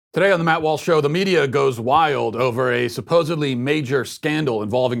Today on the Matt Walsh Show, the media goes wild over a supposedly major scandal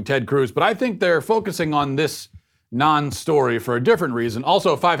involving Ted Cruz, but I think they're focusing on this non-story for a different reason.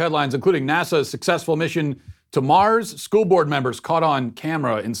 Also, 5 headlines, including NASA's successful mission to Mars, school board members caught on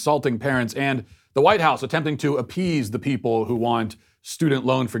camera insulting parents, and the White House attempting to appease the people who want student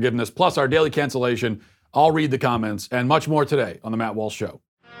loan forgiveness, plus our daily cancellation. I'll read the comments and much more today on the Matt Walsh Show.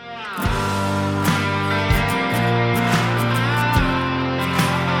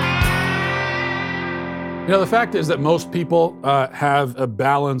 You know, the fact is that most people have a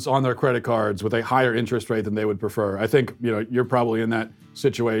balance on their credit cards with a higher interest rate than they would prefer. I think, you're probably in that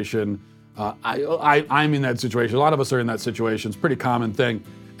situation. I'm in that situation. A lot of us are in that situation. It's a pretty common thing.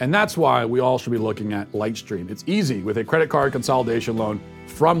 And that's why we all should be looking at Lightstream. It's easy with a credit card consolidation loan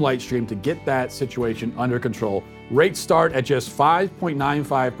from Lightstream to get that situation under control. Rates start at just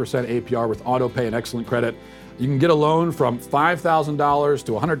 5.95% APR with auto pay and excellent credit. You can get a loan from $5,000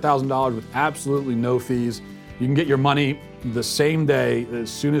 to $100,000 with absolutely no fees. You can get your money the same day as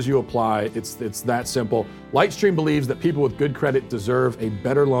soon as you apply. It's that simple. Lightstream believes that people with good credit deserve a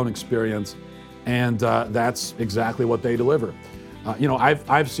better loan experience, and that's exactly what they deliver.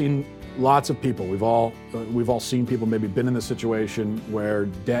 I've seen lots of people. We've all seen people maybe been in the situation where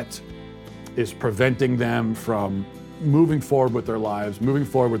debt is preventing them from moving forward with their lives, moving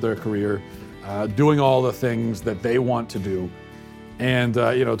forward with their career. Doing all the things that they want to do and,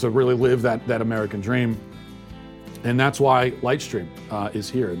 to really live that American dream. And that's why Lightstream is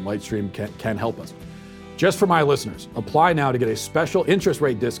here, and Lightstream can help us. Just for my listeners, apply now to get a special interest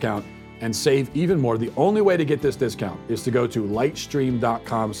rate discount and save even more. The only way to get this discount is to go to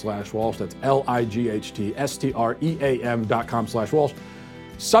lightstream.com/Walsh. That's LIGHTSTREAM.com/Walsh.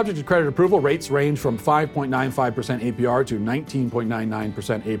 Subject to credit approval, rates range from 5.95% APR to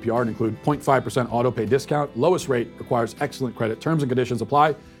 19.99% APR and include 0.5% auto pay discount. Lowest rate requires excellent credit. Terms and conditions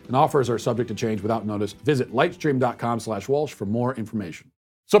apply, and offers are subject to change without notice. Visit lightstream.com/Walsh for more information.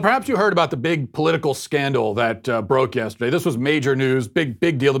 So perhaps you heard about the big political scandal that broke yesterday. This was major news,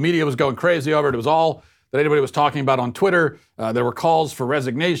 big deal. The media was going crazy over it. It was all that anybody was talking about on Twitter. There were calls for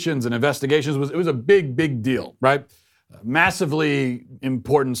resignations and investigations. It was a big deal, right? Massively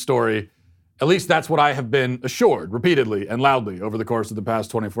important story. At least that's what I have been assured repeatedly and loudly over the course of the past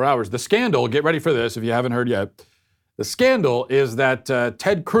 24 hours. The scandal, get ready for this if you haven't heard yet. The scandal is that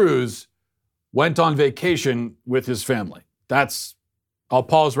Ted Cruz went on vacation with his family. I'll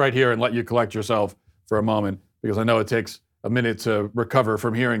pause right here and let you collect yourself for a moment because I know it takes a minute to recover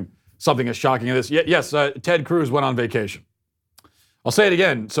from hearing something as shocking as this. Yes, Ted Cruz went on vacation. I'll say it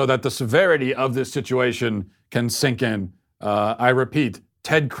again so that the severity of this situation can sink in. I repeat,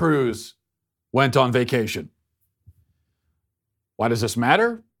 Ted Cruz went on vacation. Why does this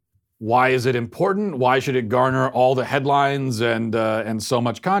matter? Why is it important? Why should it garner all the headlines and so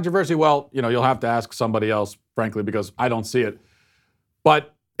much controversy? Well, you'll have to ask somebody else, frankly, because I don't see it.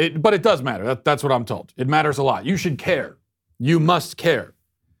 But it does matter. That's what I'm told. It matters a lot. You should care. You must care.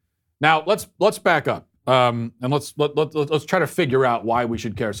 Now let's back up. And let's try to figure out why we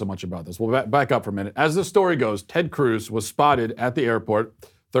should care so much about this. We'll back up for a minute. As the story goes, Ted Cruz was spotted at the airport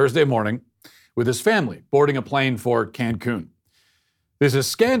Thursday morning with his family boarding a plane for Cancun. This is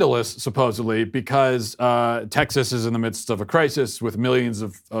scandalous, supposedly, because Texas is in the midst of a crisis with millions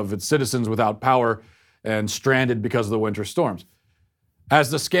of its citizens without power and stranded because of the winter storms. As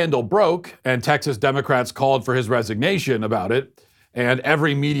the scandal broke and Texas Democrats called for his resignation about it, and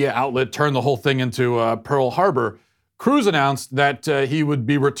every media outlet turned the whole thing into Pearl Harbor, Cruz announced that he would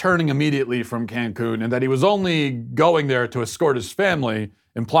be returning immediately from Cancun and that he was only going there to escort his family,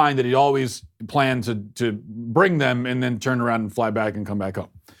 implying that he always planned to bring them and then turn around and fly back and come back home.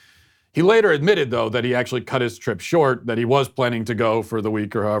 He later admitted, though, that he actually cut his trip short, that he was planning to go for the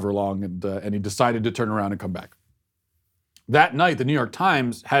week or however long, and he decided to turn around and come back. That night, the New York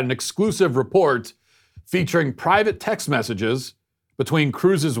Times had an exclusive report featuring private text messages between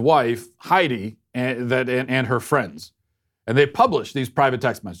Cruz's wife, Heidi, and her friends. And they published these private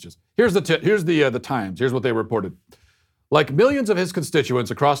text messages. Here's the Times. Here's what they reported. Like millions of his constituents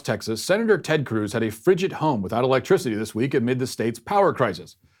across Texas, Senator Ted Cruz had a frigid home without electricity this week amid the state's power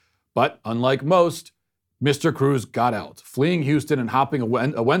crisis. But unlike most, Mr. Cruz got out, fleeing Houston and hopping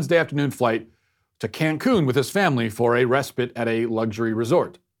a Wednesday afternoon flight to Cancun with his family for a respite at a luxury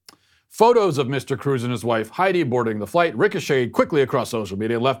resort. Photos of Mr. Cruz and his wife Heidi boarding the flight ricocheted quickly across social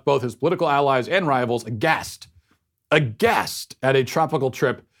media and left both his political allies and rivals aghast at a tropical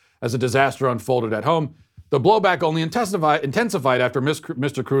trip as a disaster unfolded at home. The blowback only intensified after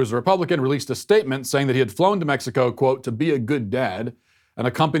Mr. Cruz, a Republican, released a statement saying that he had flown to Mexico, quote, to be a good dad and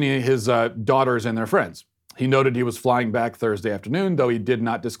accompany his daughters and their friends. He noted he was flying back Thursday afternoon, though he did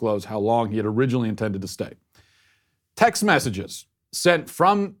not disclose how long he had originally intended to stay. Text messages sent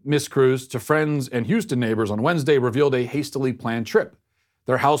from Ms. Cruz to friends and Houston neighbors on Wednesday revealed a hastily planned trip.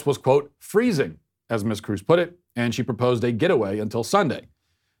 Their house was, quote, freezing, as Ms. Cruz put it, and she proposed a getaway until Sunday.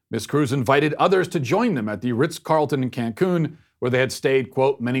 Ms. Cruz invited others to join them at the Ritz-Carlton in Cancun, where they had stayed,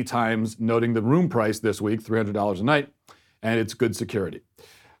 quote, many times, noting the room price this week, $300 a night, and it's good security.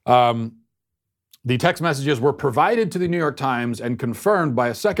 The text messages were provided to the New York Times and confirmed by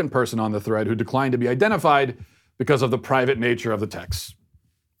a second person on the thread who declined to be identified because of the private nature of the texts.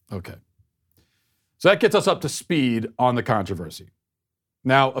 Okay. So that gets us up to speed on the controversy.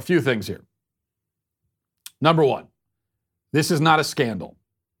 Now, a few things here. Number one, this is not a scandal.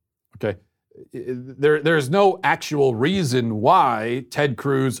 Okay. There's no actual reason why Ted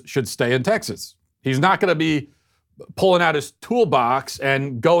Cruz should stay in Texas. He's not going to be pulling out his toolbox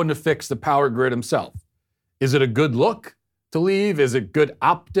and going to fix the power grid himself. Is it a good look to leave? Is it good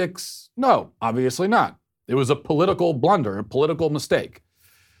optics? No, obviously not. It was a political blunder, a political mistake.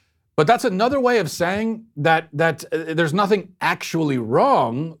 But that's another way of saying that there's nothing actually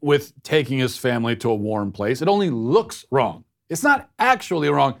wrong with taking his family to a warm place. It only looks wrong. It's not actually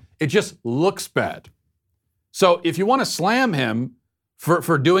wrong. It just looks bad. So if you want to slam him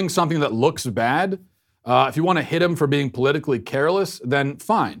for doing something that looks bad, if you want to hit him for being politically careless, then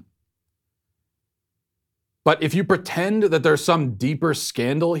fine. But if you pretend that there's some deeper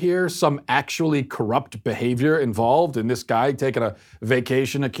scandal here, some actually corrupt behavior involved in this guy taking a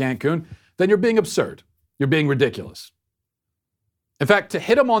vacation to Cancun, then you're being absurd. You're being ridiculous. In fact, to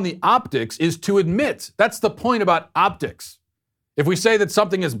hit him on the optics is to admit. That's the point about optics. If we say that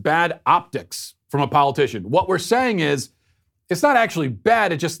something is bad optics from a politician, what we're saying is it's not actually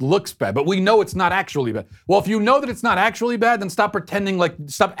bad, it just looks bad, but we know it's not actually bad. Well, if you know that it's not actually bad, then stop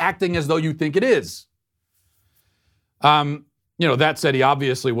acting as though you think it is. That said, he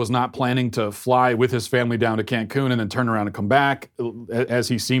obviously was not planning to fly with his family down to Cancun and then turn around and come back, as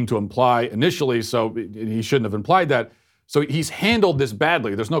he seemed to imply initially, so he shouldn't have implied that. So he's handled this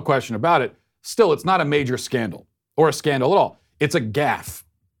badly, there's no question about it. Still, it's not a major scandal, or a scandal at all. It's a gaffe.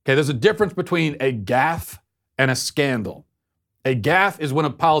 Okay, there's a difference between a gaffe and a scandal. A gaffe is when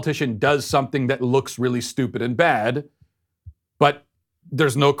a politician does something that looks really stupid and bad, but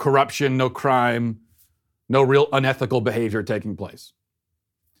there's no corruption, no crime, no real unethical behavior taking place.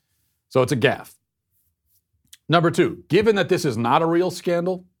 So it's a gaffe. Number two, given that this is not a real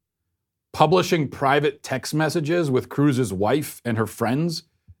scandal, publishing private text messages with Cruz's wife and her friends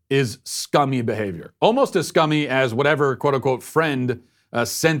is scummy behavior. Almost as scummy as whatever quote-unquote friend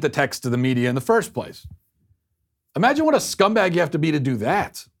sent the text to the media in the first place. Imagine what a scumbag you have to be to do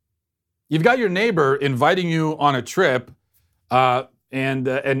that. You've got your neighbor inviting you on a trip,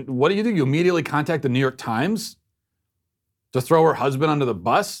 and what do? You immediately contact the New York Times to throw her husband under the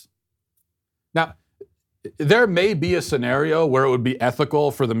bus? Now, there may be a scenario where it would be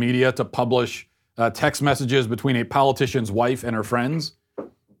ethical for the media to publish text messages between a politician's wife and her friends.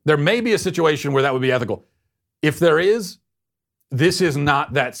 There may be a situation where that would be ethical. If there is, this is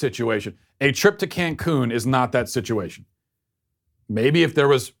not that situation. A trip to Cancun is not that situation. Maybe if there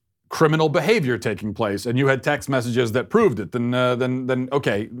was criminal behavior taking place and you had text messages that proved it, then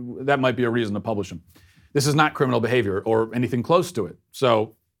okay, that might be a reason to publish them. This is not criminal behavior or anything close to it.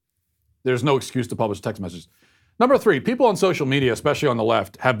 So there's no excuse to publish text messages. Number three, people on social media, especially on the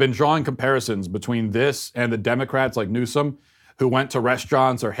left, have been drawing comparisons between this and the Democrats like Newsom, who went to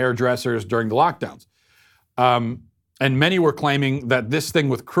restaurants or hairdressers during the lockdowns. And many were claiming that this thing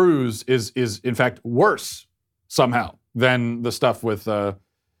with Cruz is in fact worse somehow than the stuff with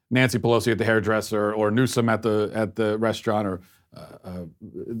Nancy Pelosi at the hairdresser or Newsom at the restaurant or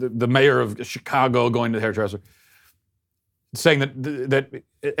the mayor of Chicago going to the hairdresser, saying that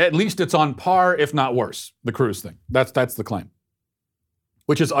at least it's on par, if not worse, the Cruz thing. That's the claim,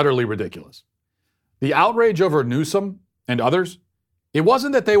 which is utterly ridiculous. The outrage over Newsom and others, it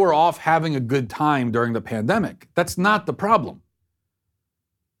wasn't that they were off having a good time during the pandemic. That's not the problem.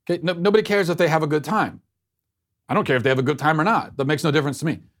 Okay, nobody cares if they have a good time. I don't care if they have a good time or not. That makes no difference to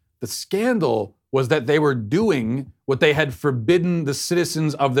me. The scandal was that they were doing what they had forbidden the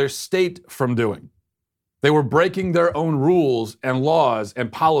citizens of their state from doing. They were breaking their own rules and laws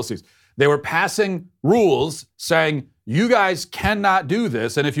and policies. They were passing rules saying, you guys cannot do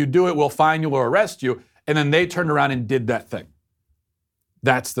this, and if you do it, we'll fine you or arrest you. And then they turned around and did that thing.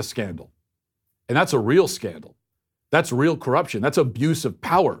 That's the scandal. And that's a real scandal. That's real corruption. That's abuse of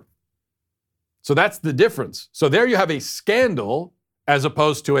power. So that's the difference. So there you have a scandal as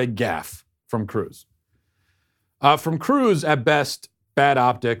opposed to a gaffe from Cruz. From Cruz, at best, bad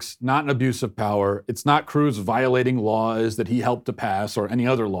optics, not an abuse of power. It's not Cruz violating laws that he helped to pass or any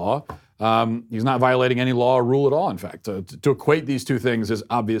other law. He's not violating any law or rule at all, in fact. To equate these two things is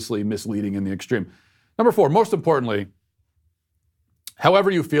obviously misleading in the extreme. Number 4, most importantly,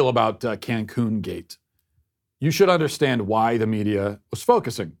 however you feel about Cancun Gate, you should understand why the media was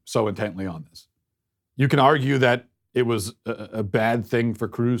focusing so intently on this. You can argue that it was a bad thing for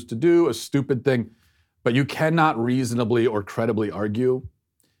Cruz to do, a stupid thing, but you cannot reasonably or credibly argue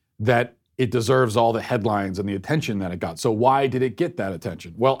that it deserves all the headlines and the attention that it got. So why did it get that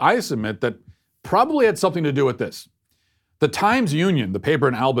attention? Well, I submit that probably had something to do with this. The Times-Union, the paper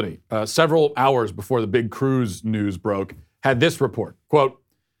in Albany, several hours before the big Cruz news broke, had this report, quote,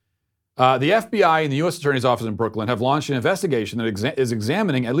 the FBI and the U.S. Attorney's Office in Brooklyn have launched an investigation that is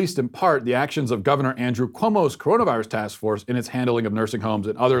examining, at least in part, the actions of Governor Andrew Cuomo's coronavirus task force in its handling of nursing homes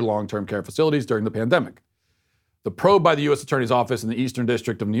and other long-term care facilities during the pandemic. The probe by the U.S. Attorney's Office in the Eastern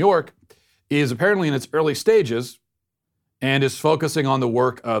District of New York is apparently in its early stages and is focusing on the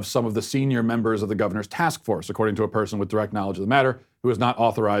work of some of the senior members of the governor's task force, according to a person with direct knowledge of the matter who is not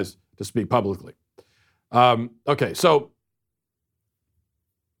authorized to speak publicly. Okay, so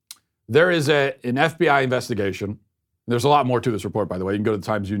there is an FBI investigation. There's a lot more to this report, by the way. You can go to the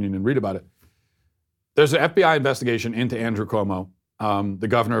Times-Union and read about it. There's an FBI investigation into Andrew Cuomo, the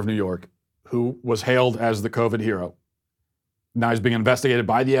governor of New York, who was hailed as the COVID hero. Now he's being investigated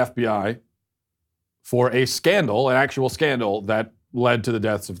by the FBI for a scandal, an actual scandal that led to the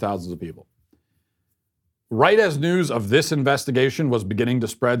deaths of thousands of people. Right as news of this investigation was beginning to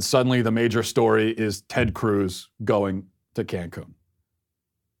spread, suddenly the major story is Ted Cruz going to Cancun.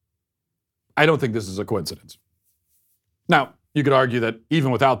 I don't think this is a coincidence. Now, you could argue that even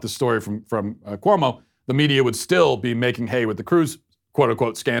without the story from Cuomo, the media would still be making hay with the Cruz,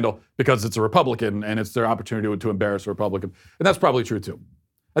 quote-unquote, scandal because it's a Republican and it's their opportunity to embarrass a Republican. And that's probably true, too.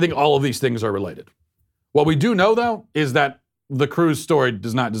 I think all of these things are related. What we do know, though, is that the Cruz story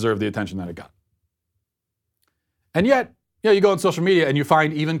does not deserve the attention that it got. And yet, you go on social media and you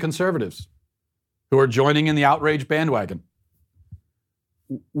find even conservatives who are joining in the outrage bandwagon,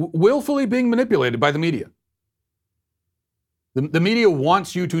 willfully being manipulated by the media. The media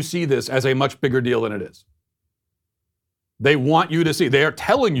wants you to see this as a much bigger deal than it is. They want you to see, they are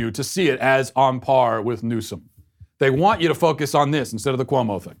telling you to see it as on par with Newsom. They want you to focus on this instead of the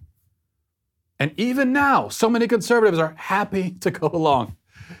Cuomo thing. And even now, so many conservatives are happy to go along.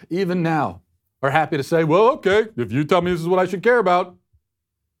 Even now, are happy to say, well, okay, if you tell me this is what I should care about.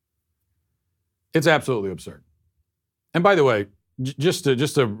 It's absolutely absurd. And by the way, just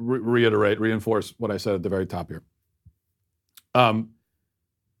to reinforce what I said at the very top here.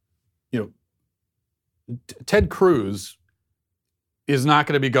 Ted Cruz is not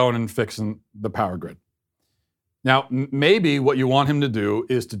going to be going and fixing the power grid. Now, maybe what you want him to do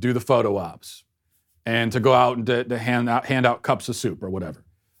is to do the photo ops and to go out and to hand out cups of soup or whatever.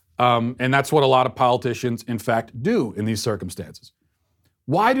 And that's what a lot of politicians, in fact, do in these circumstances.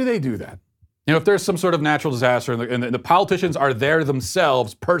 Why do they do that? If there's some sort of natural disaster and the politicians are there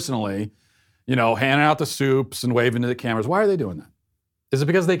themselves personally, handing out the soups and waving to the cameras, why are they doing that? Is it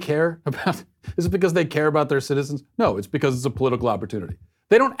because they care about their citizens? No, it's because it's a political opportunity.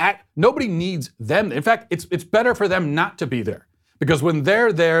 They don't act, nobody needs them. In fact, it's better for them not to be there. Because when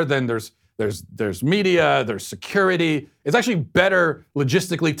they're there, then there's media, there's security. It's actually better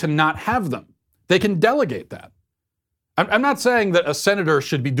logistically to not have them. They can delegate that. I'm not saying that a senator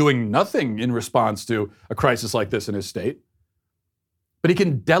should be doing nothing in response to a crisis like this in his state, but he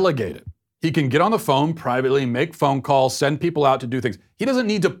can delegate it. He can get on the phone privately, make phone calls, send people out to do things. He doesn't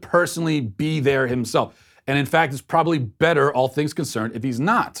need to personally be there himself. And in fact, it's probably better, all things concerned, if he's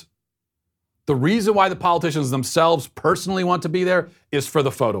not. The reason why the politicians themselves personally want to be there is for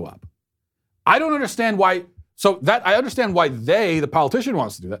the photo op. I don't understand why. I understand why the politician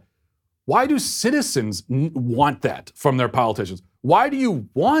wants to do that. Why do citizens want that from their politicians? Why do you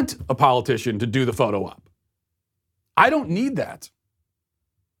want a politician to do the photo op? I don't need that.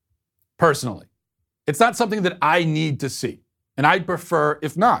 Personally, it's not something that I need to see. And I'd prefer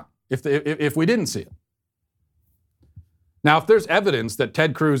if we didn't see it. Now, if there's evidence that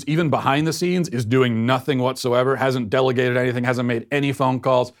Ted Cruz, even behind the scenes, is doing nothing whatsoever, hasn't delegated anything, hasn't made any phone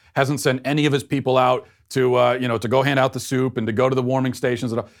calls, hasn't sent any of his people out to go hand out the soup and to go to the warming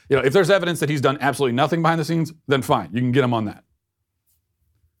stations, if there's evidence that he's done absolutely nothing behind the scenes, then fine, you can get him on that.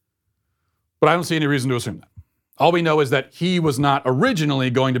 But I don't see any reason to assume that. All we know is that he was not originally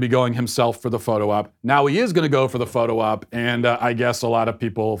going to be going himself for the photo op. Now he is going to go for the photo op, and I guess a lot of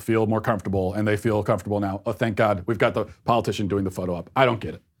people feel more comfortable, and they feel comfortable now. Oh, thank God, we've got the politician doing the photo op. I don't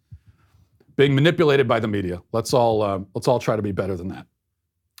get it. being manipulated by the media. Let's all try to be better than that.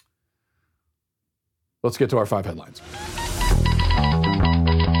 Let's get to our 5 headlines.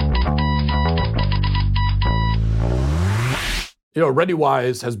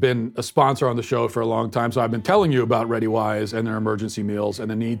 ReadyWise has been a sponsor on the show for a long time, so I've been telling you about ReadyWise and their emergency meals and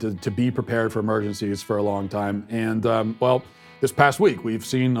the need to be prepared for emergencies for a long time. And, this past week, we've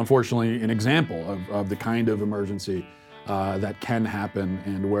seen, unfortunately, an example of the kind of emergency that can happen,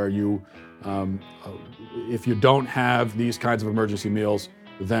 and where if you don't have these kinds of emergency meals,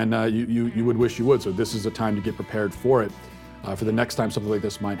 then you would wish you would. So this is a time to get prepared for it. For the next time something like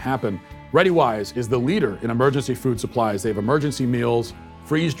this might happen. ReadyWise is the leader in emergency food supplies. They have emergency meals,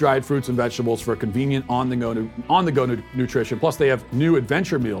 freeze-dried fruits and vegetables for convenient on-the-go nutrition. Plus, they have new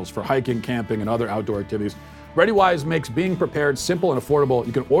adventure meals for hiking, camping, and other outdoor activities. ReadyWise makes being prepared simple and affordable.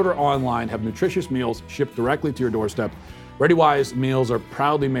 You can order online, have nutritious meals shipped directly to your doorstep. ReadyWise meals are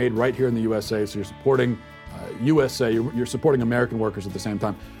proudly made right here in the USA, so you're supporting USA, you're supporting American workers at the same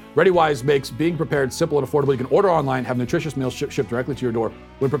time. ReadyWise makes being prepared simple and affordable. You can order online, have nutritious meals shipped directly to your door.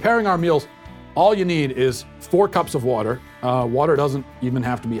 When preparing our meals, all you need is 4 cups of water. Water doesn't even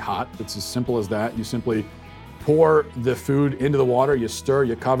have to be hot. It's as simple as that. You simply pour the food into the water, you stir,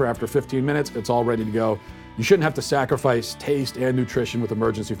 you cover. After 15 minutes, it's all ready to go. You shouldn't have to sacrifice taste and nutrition with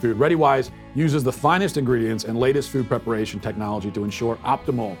emergency food. ReadyWise uses the finest ingredients and latest food preparation technology to ensure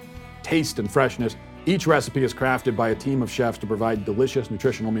optimal taste and freshness. Each recipe is crafted by a team of chefs to provide delicious,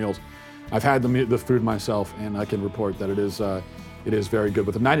 nutritional meals. I've had the food myself, and I can report that it is very good.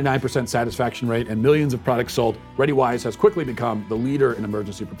 With a 99% satisfaction rate and millions of products sold, ReadyWise has quickly become the leader in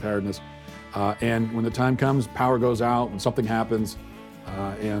emergency preparedness. And when the time comes, power goes out, when something happens,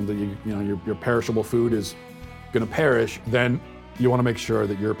 and your perishable food is going to perish, then you want to make sure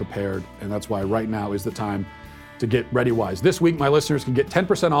that you're prepared. And that's why right now is the time to get ReadyWise. This week, my listeners can get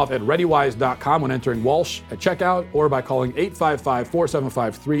 10% off at ReadyWise.com when entering Walsh at checkout, or by calling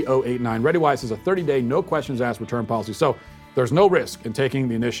 855-475-3089. ReadyWise has a 30-day, no questions asked return policy, so there's no risk in taking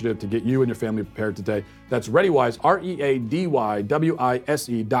the initiative to get you and your family prepared today. That's ReadyWise,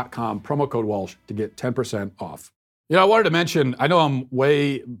 ReadyWise.com, promo code Walsh to get 10% off. I wanted to mention, I know I'm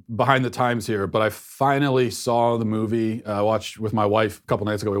way behind the times here, but I finally saw the movie. I watched with my wife a couple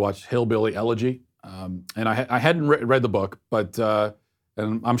nights ago. We watched Hillbilly Elegy. And I hadn't read the book, but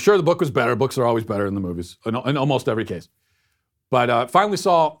and I'm sure the book was better. Books are always better than the movies, in almost every case. But finally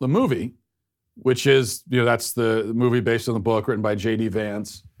saw the movie, which is, that's the movie based on the book written by J.D.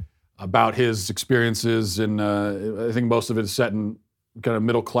 Vance about his experiences. And I think most of it is set in kind of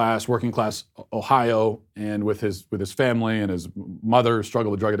middle class, working class Ohio, and with his family and his mother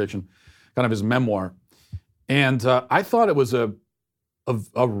struggle with drug addiction, kind of his memoir. And I thought it was a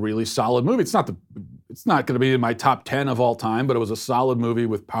really solid movie. It's not going to be in my top 10 of all time, but it was a solid movie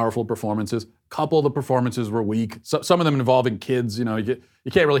with powerful performances. A couple of the performances were weak. Some of them involving kids. You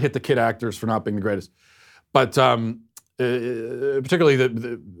can't really hit the kid actors for not being the greatest. But particularly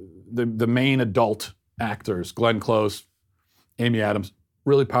the main adult actors, Glenn Close, Amy Adams,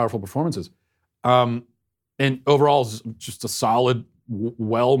 really powerful performances. And overall, it's just a solid,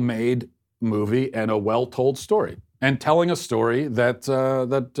 well-made movie and a well-told story. And telling a story that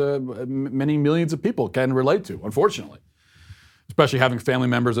many millions of people can relate to, unfortunately. Especially having family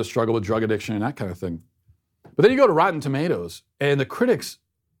members that struggle with drug addiction and that kind of thing. But then you go to Rotten Tomatoes, and the critics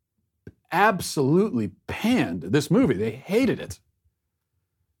absolutely panned this movie. They hated it.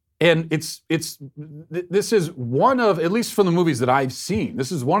 And this is one of, at least from the movies that I've seen,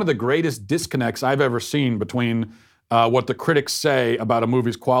 this is one of the greatest disconnects I've ever seen between what the critics say about a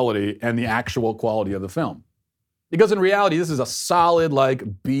movie's quality and the actual quality of the film. Because in reality, this is a solid,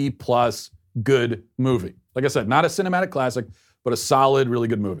 B+ good movie. Like I said, not a cinematic classic, but a solid, really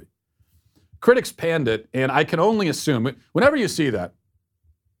good movie. Critics panned it, and I can only assume, whenever you see that,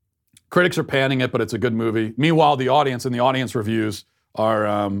 critics are panning it, but it's a good movie. Meanwhile, the audience reviews are,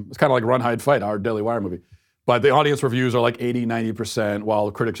 it's kind of like Run, Hide, Fight, our Daily Wire movie. But the audience reviews are 80, 90%, while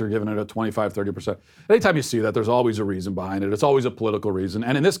the critics are giving it a 25, 30%. Anytime you see that, there's always a reason behind it. It's always a political reason.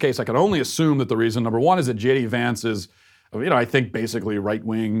 And in this case, I can only assume that the reason, number one, is that J.D. Vance is, I think basically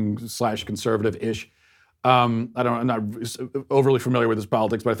right-wing / conservative-ish. I'm not overly familiar with his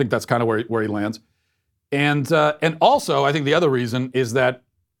politics, but I think that's kind of where he lands. And also, I think the other reason is that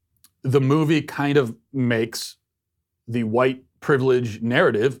the movie kind of makes the white privilege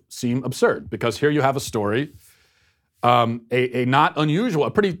narrative seem absurd, because here you have a story, a not unusual,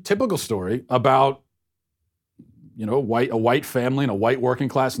 a pretty typical story about, a white family in a white working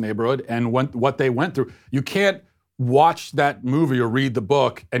class neighborhood and what they went through. You can't watch that movie or read the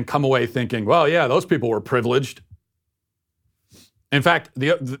book and come away thinking, well, yeah, those people were privileged. In fact,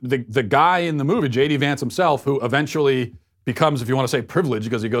 the guy in the movie, J.D. Vance himself, who eventually becomes, if you want to say privileged,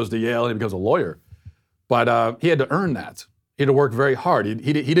 because he goes to Yale and he becomes a lawyer, but he had to earn that. He had to work very hard.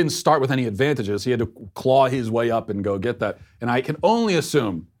 He didn't start with any advantages. He had to claw his way up and go get that. And I can only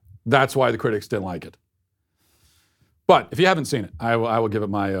assume that's why the critics didn't like it. But if you haven't seen it, I will give it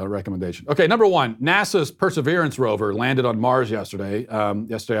my recommendation. Okay, number one, NASA's Perseverance rover landed on Mars yesterday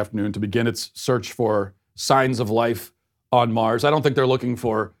afternoon to begin its search for signs of life on Mars. I don't think they're looking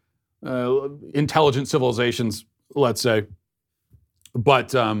for intelligent civilizations, let's say, but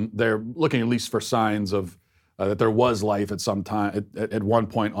they're looking at least for signs of that there was life at some time, at one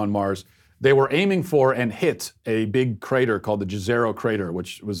point on Mars. They were aiming for and hit a big crater called the Jezero crater,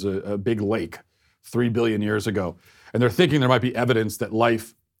 which was a big lake 3 billion years ago. And they're thinking there might be evidence that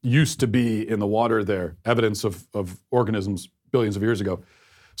life used to be in the water there, evidence of organisms billions of years ago.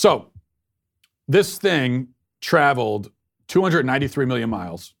 So this thing traveled 293 million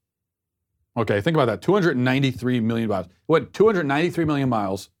miles. Okay, think about that, 293 million miles. What, 293 million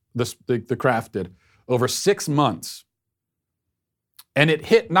miles, the craft did, over 6 months. And it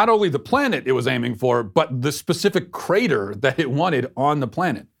hit not only the planet it was aiming for, but the specific crater that it wanted on the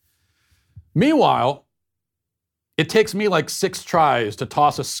planet. Meanwhile, it takes me like 6 tries to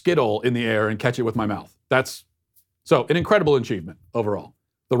toss a Skittle in the air and catch it with my mouth. That's so an incredible achievement overall.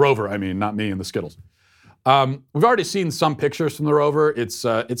 The rover, I mean, not me and the Skittles. We've already seen some pictures from the rover. It's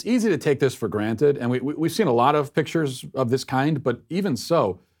easy to take this for granted, and we've seen a lot of pictures of this kind, but even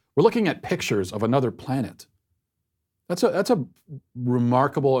so, we're looking at pictures of another planet. That's a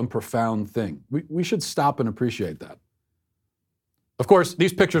remarkable and profound thing. We should stop and appreciate that. Of course,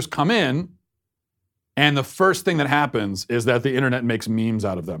 these pictures come in, and the first thing that happens is that the internet makes memes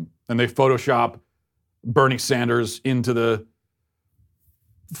out of them, and they Photoshop Bernie Sanders into the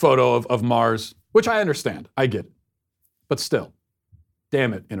photo of Mars, which I understand. I get it. But still,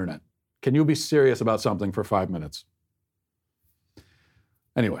 damn it, internet. Can you be serious about something for 5 minutes?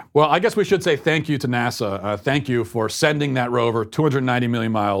 Anyway, well, I guess we should say thank you to NASA. Thank you for sending that rover 290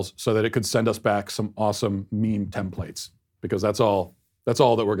 million miles so that it could send us back some awesome meme templates, because that's all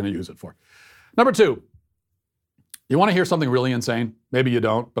that we're going to use it for. Number two, you want to hear something really insane? Maybe you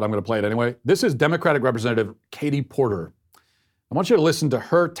don't, but I'm going to play it anyway. This is Democratic Representative Katie Porter. I want you to listen to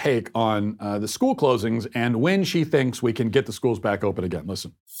her take on the school closings and when she thinks we can get the schools back open again.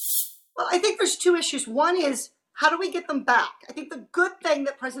 Listen. Well, I think there's two issues. One is, how do we get them back? I think the good thing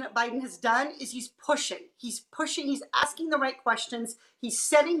that President Biden has done is he's pushing. He's asking the right questions, he's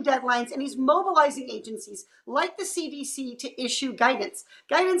setting deadlines, and he's mobilizing agencies like the CDC to issue guidance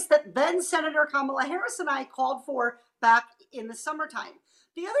that then Senator Kamala Harris and I called for back in the summertime.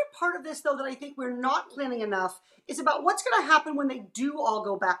 The other part of this, though, that I think we're not planning enough is about what's going to happen when they do all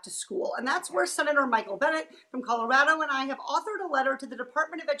go back to school. And that's where Senator Michael Bennet from Colorado and I have authored a letter to the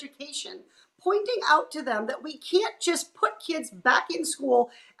Department of Education pointing out to them that we can't just put kids back in school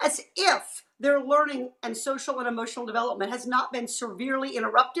as if their learning and social and emotional development has not been severely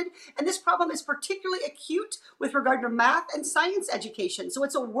interrupted. And this problem is particularly acute with regard to math and science education. So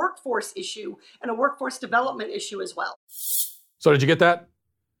it's a workforce issue and a workforce development issue as well. So did you get that?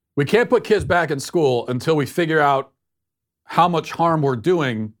 We can't put kids back in school until we figure out how much harm we're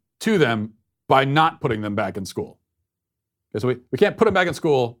doing to them by not putting them back in school. Okay, so we can't put them back in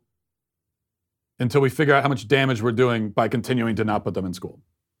school until we figure out how much damage we're doing by continuing to not put them in school.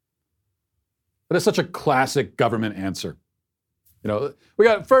 But it's such a classic government answer. You know, we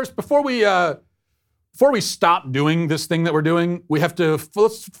got first, before we stop doing this thing that we're doing, we have to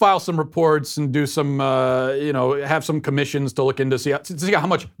let's file some reports and do some, have some commissions to look into see how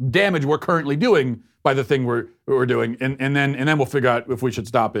much damage we're currently doing by the thing we're doing, and then we'll figure out if we should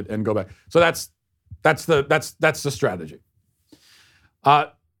stop it and go back. So that's the strategy.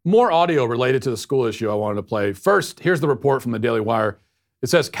 More audio related to the school issue I wanted to play. First, here's the report from the Daily Wire. It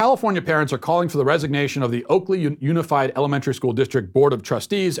says California parents are calling for the resignation of the Oakley Unified Elementary School District Board of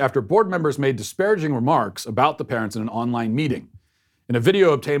Trustees after board members made disparaging remarks about the parents in an online meeting. In a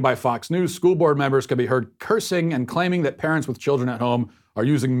video obtained by Fox News, school board members can be heard cursing and claiming that parents with children at home are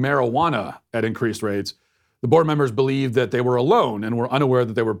using marijuana at increased rates. The board members believed that they were alone and were unaware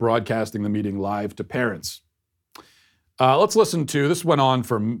that they were broadcasting the meeting live to parents. Let's listen to, this went on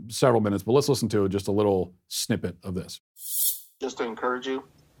for several minutes, but let's listen to just a little snippet of this. Just to encourage you.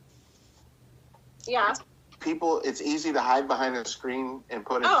 Yeah. People, it's easy to hide behind a screen and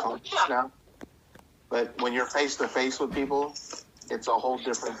put in phones now. But when you're face to face with people, it's a whole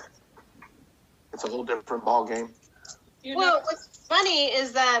different ball game. Well, what's funny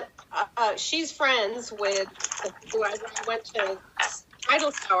is that she's friends with who I went to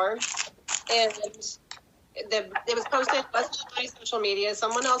Idle Tower, and It was posted, it wasn't on my social media.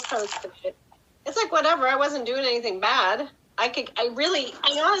 Someone else posted it. It's like, whatever. I wasn't doing anything bad. I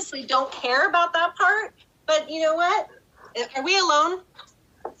honestly don't care about that part. But you know what? Are we alone?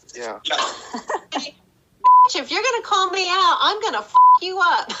 Yeah. If you're going to call me out, I'm going to you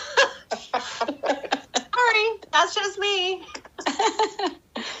up. Sorry, that's just me.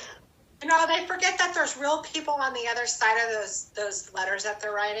 You know, they forget that there's real people on the other side of those letters that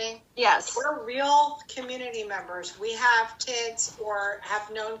they're writing. Yes. We're real community members. We have kids or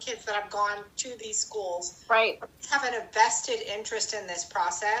have known kids that have gone to these schools. Right. Have a vested interest in this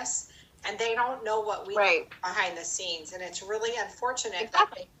process, and they don't know what we do behind the scenes. And it's really unfortunate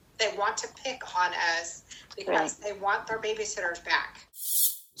that they want to pick on us because they want their babysitters back.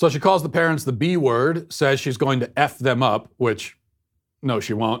 So she calls the parents the B word, says she's going to F them up, which, no,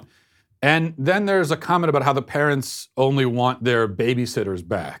 she won't. And then there's a comment about how the parents only want their babysitters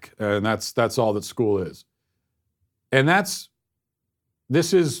back. And that's all that school is. And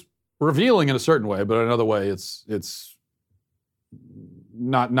this is revealing in a certain way, but in another way, it's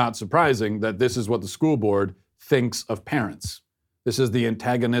not surprising that this is what the school board thinks of parents. This is the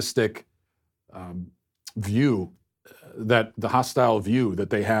antagonistic view, that the hostile view that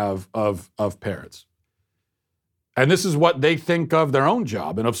they have of parents. And this is what they think of their own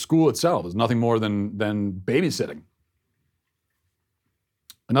job and of school itself. It's nothing more than babysitting.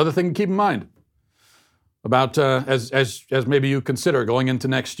 Another thing to keep in mind about as maybe you consider going into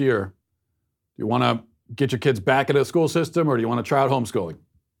next year, do you want to get your kids back into the school system, or do you want to try out homeschooling?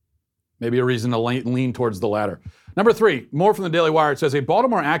 Maybe a reason to lean towards the latter. Number 3, more from the Daily Wire. It says a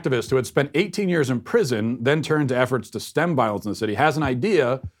Baltimore activist who had spent 18 years in prison, then turned to efforts to stem violence in the city, has an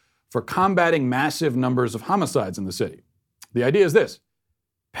idea for combating massive numbers of homicides in the city. The idea is this: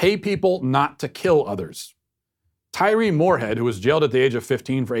 pay people not to kill others. Tyree Moorhead, who was jailed at the age of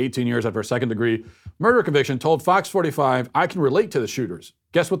 15 for 18 years after a second-degree murder conviction, told Fox 45, "I can relate to the shooters.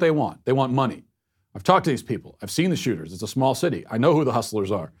 Guess what they want? They want money. I've talked to these people. I've seen the shooters. It's a small city. I know who the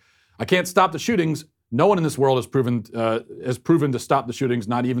hustlers are. I can't stop the shootings. No one in this world has proven to stop the shootings,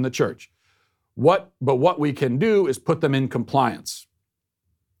 not even the church. But what we can do is put them in compliance."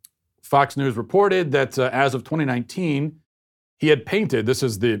 Fox News reported that as of 2019, he had painted, this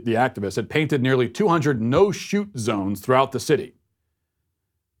is the activist, had painted nearly 200 no-shoot zones throughout the city.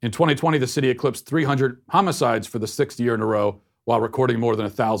 In 2020, the city eclipsed 300 homicides for the 6th year in a row while recording more than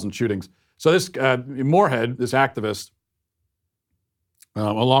 1,000 shootings. So this Moorhead, this activist,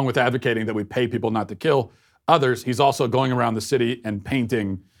 along with advocating that we pay people not to kill others, he's also going around the city and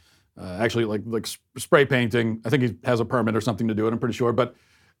painting, actually like spray painting. I think he has a permit or something to do it, I'm pretty sure, but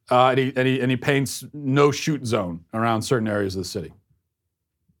and he paints no-shoot zone around certain areas of the city.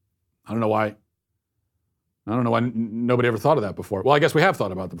 I don't know why nobody ever thought of that before. Well, I guess we have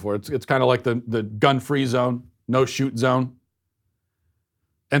thought about it before. It's kind of like the gun-free zone, no-shoot zone.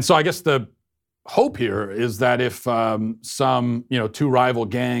 And so I guess the hope here is that if some two rival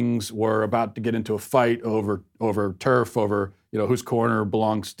gangs were about to get into a fight over turf, over whose corner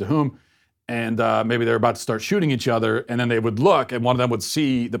belongs to whom, and maybe they're about to start shooting each other, and then they would look, and one of them would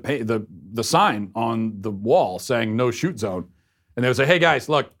see the sign on the wall saying "No Shoot Zone," and they would say, "Hey guys,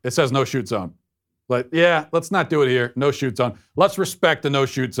 look, it says No Shoot Zone. But yeah, let's not do it here. No Shoot Zone. Let's respect the No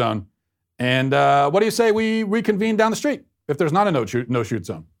Shoot Zone. And what do you say we reconvene down the street if there's not a No Shoot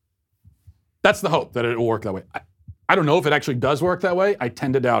Zone?" That's the hope, that it will work that way. I don't know if it actually does work that way. I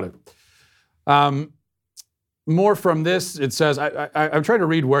tend to doubt it. More from this, it says, I'm trying to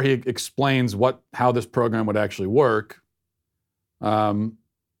read where he explains how this program would actually work. But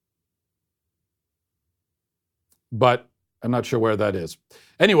I'm not sure where that is.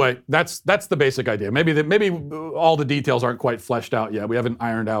 Anyway, that's the basic idea. Maybe all the details aren't quite fleshed out yet. We haven't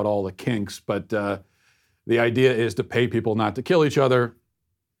ironed out all the kinks, but the idea is to pay people not to kill each other.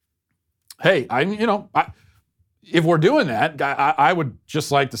 Hey, if we're doing that, I would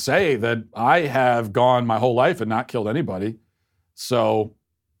just like to say that I have gone my whole life and not killed anybody. So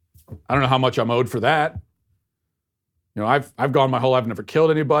I don't know how much I'm owed for that. I've gone my whole life, never killed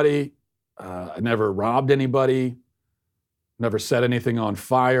anybody. I never robbed anybody. Never set anything on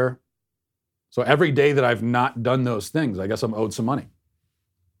fire. So every day that I've not done those things, I guess I'm owed some money.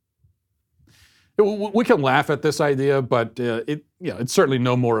 We can laugh at this idea, but it's certainly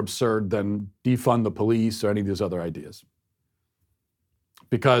no more absurd than defund the police or any of these other ideas.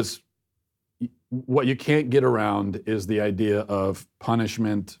 Because what you can't get around is the idea of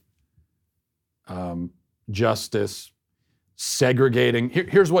punishment, justice, segregating.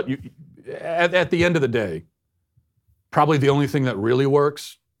 Here's what at the end of the day, probably the only thing that really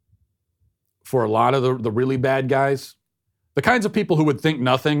works for a lot of the really bad guys, the kinds of people who would think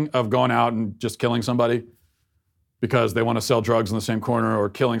nothing of going out and just killing somebody, because they want to sell drugs in the same corner or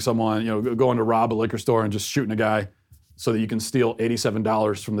killing someone, going to rob a liquor store and just shooting a guy so that you can steal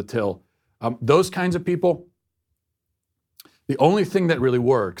 $87 from the till. Those kinds of people, the only thing that really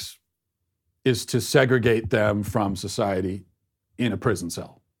works is to segregate them from society in a prison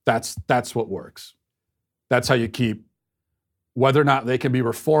cell. That's what works. That's how you keep, whether or not they can be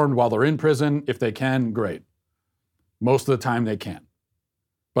reformed while they're in prison, if they can, great. Most of the time they can't.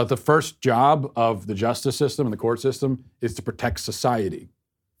 But the first job of the justice system and the court system is to protect society,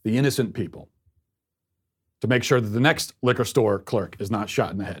 the innocent people, to make sure that the next liquor store clerk is not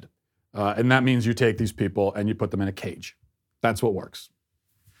shot in the head. And that means you take these people and you put them in a cage. That's what works.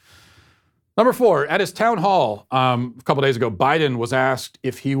 Number 4, at his town hall a couple days ago, Biden was asked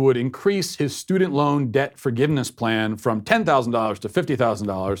if he would increase his student loan debt forgiveness plan from $10,000 to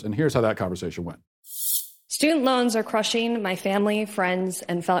 $50,000. And here's how that conversation went. Student loans are crushing my family, friends,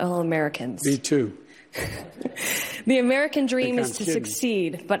 and fellow Americans. Me too. The American dream is to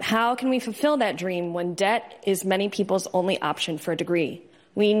succeed, but how can we fulfill that dream when debt is many people's only option for a degree?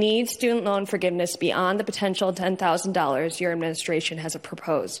 We need student loan forgiveness beyond the potential $10,000 your administration has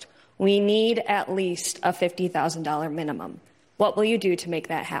proposed. We need at least a $50,000 minimum. What will you do to make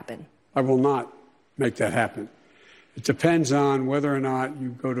that happen? I will not make that happen. It depends on whether or not you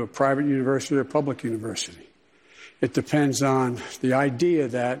go to a private university or a public university. It depends on the idea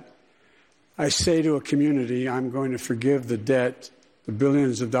that I say to a community, I'm going to forgive the debt, the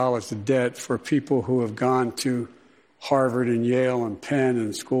billions of dollars of debt for people who have gone to Harvard and Yale and Penn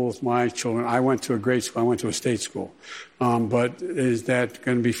and schools, my children. I went to a great school. I went to a state school. But is that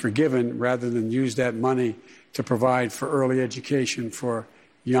going to be forgiven rather than use that money to provide for early education for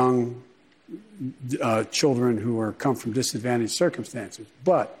young children who come from disadvantaged circumstances?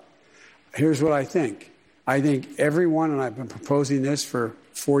 But here's what I think. I think everyone, and I've been proposing this for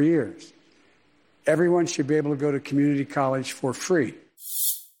 4 years, everyone should be able to go to community college for free.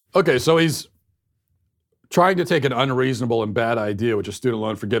 Okay, so he's trying to take an unreasonable and bad idea, which is student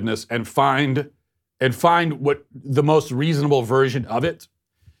loan forgiveness, and find what the most reasonable version of it.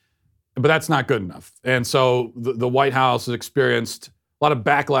 But that's not good enough. And so the White House has experienced a lot of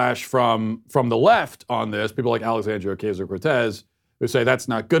backlash from the left on this. People like Alexandria Ocasio-Cortez who say that's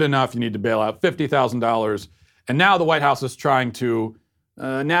not good enough. You need to bail out $50,000. And now the White House is trying to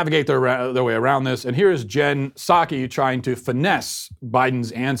navigate their way around this. And here is Jen Psaki trying to finesse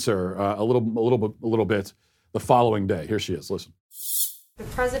Biden's answer a little bit the following day. Here she is. Listen. The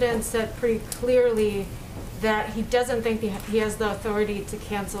president said pretty clearly that he doesn't think he has the authority to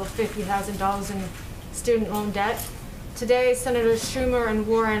cancel $50,000 in student loan debt. Today, Senators Schumer and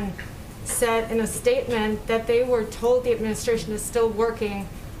Warren said in a statement that they were told the administration is still working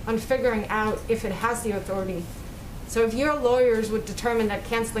on figuring out if it has the authority. So if your lawyers would determine that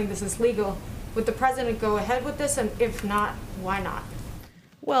canceling this is legal, would the president go ahead with this? And if not, why not?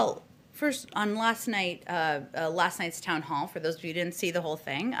 Well, first, on last night's town hall, for those of you who didn't see the whole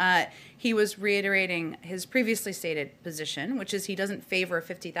thing, he was reiterating his previously stated position, which is he doesn't favor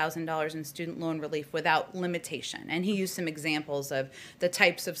 $50,000 in student loan relief without limitation. And he used some examples of the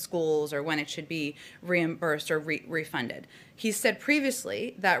types of schools or when it should be reimbursed or refunded. He said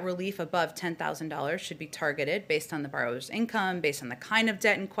previously that relief above $10,000 should be targeted based on the borrower's income, based on the kind of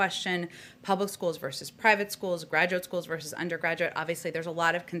debt in question, public schools versus private schools, graduate schools versus undergraduate. Obviously, there's a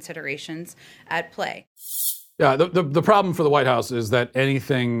lot of considerations at play. Yeah, the problem for the White House is that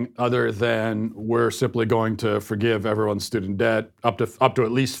anything other than we're simply going to forgive everyone's student debt up to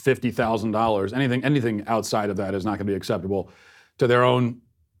at least $50,000, anything outside of that is not going to be acceptable to their own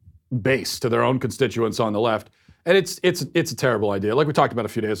base, to their own constituents on the left. And it's a terrible idea. Like we talked about a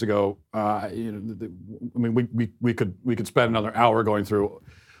few days ago, we could spend another hour going through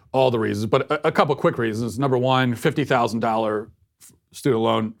all the reasons, but a couple quick reasons. Number one, $50,000 student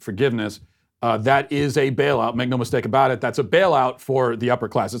loan forgiveness. That is a bailout. Make no mistake about it. That's a bailout for the upper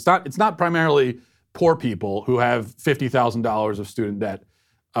class. It's not primarily poor people who have $50,000 of student debt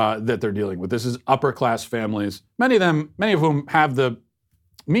that they're dealing with. This is upper class families. Many of whom have the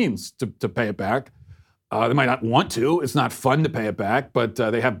means to pay it back. They might not want to. It's not fun to pay it back, but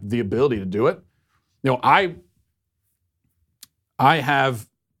they have the ability to do it. I have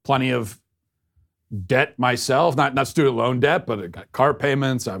plenty of debt myself, not student loan debt, but I've got car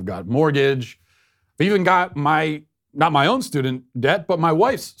payments, I've got mortgage. I've even got not my own student debt, but my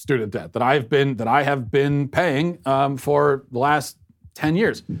wife's student debt that I have been paying for the last 10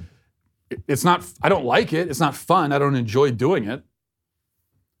 years. It's not, I don't like it. It's not fun. I don't enjoy doing it.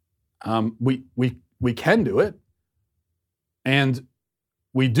 We can do it. And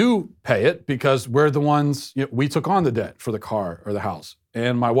we do pay it because we're the ones, we took on the debt for the car or the house.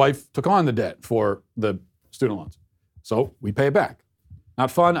 And my wife took on the debt for the student loans. So we pay it back. Not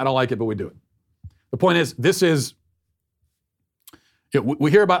fun, I don't like it, but we do it. The point is,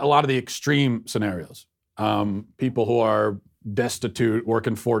 we hear about a lot of the extreme scenarios. People who are destitute,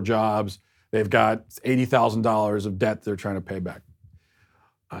 working 4 jobs, they've got $80,000 of debt they're trying to pay back.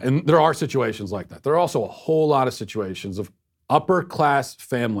 And there are situations like that. There are also a whole lot of situations of upper class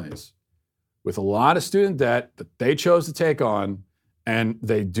families with a lot of student debt that they chose to take on, and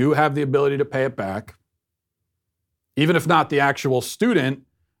they do have the ability to pay it back. Even if not the actual student,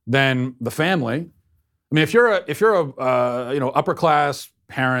 then the family. I mean, if you're a upper class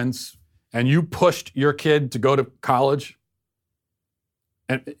parents and you pushed your kid to go to college,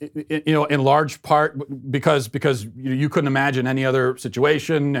 and in large part because you couldn't imagine any other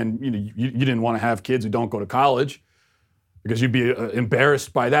situation, and you didn't want to have kids who don't go to college because you'd be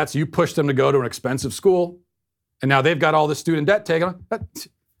embarrassed by that, so you pushed them to go to an expensive school, and now they've got all this student debt taken on.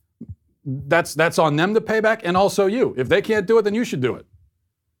 That's on them to pay back, and also you. If they can't do it, then you should do it.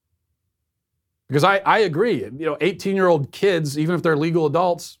 Because I agree, 18-year-old kids, even if they're legal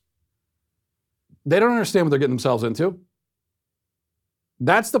adults, they don't understand what they're getting themselves into.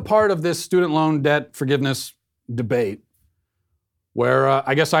 That's the part of this student loan debt forgiveness debate where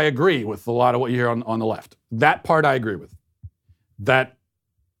I guess I agree with a lot of what you hear on the left. That part I agree with. That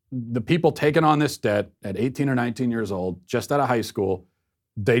the people taking on this debt at 18 or 19 years old, just out of high school,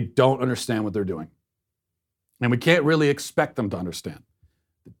 they don't understand what they're doing. And we can't really expect them to understand.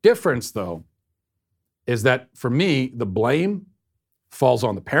 The difference, though, is that for me, the blame falls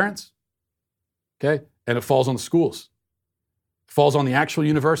on the parents, okay? And it falls on the schools. It falls on the actual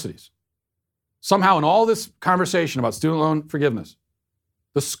universities. Somehow in all this conversation about student loan forgiveness,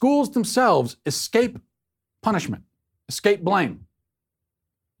 the schools themselves escape punishment, escape blame.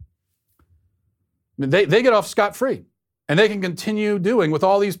 I mean, they get off scot-free. And they can continue doing, with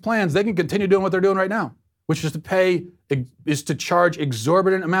all these plans, they can continue doing what they're doing right now, which is to charge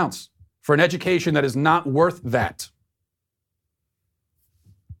exorbitant amounts for an education that is not worth that.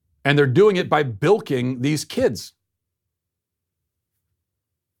 And they're doing it by bilking these kids.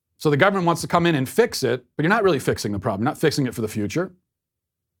 So the government wants to come in and fix it, but you're not really fixing the problem, not fixing it for the future.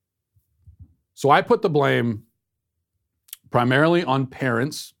 So I put the blame primarily on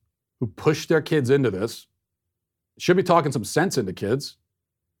parents who push their kids into this. Should be talking some sense into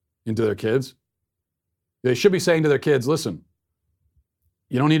their kids. They should be saying to their kids, listen,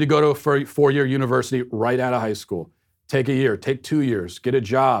 you don't need to go to a 4-year university right out of high school. Take a year, take 2 years, get a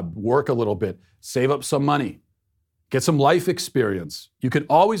job, work a little bit, save up some money, get some life experience. You can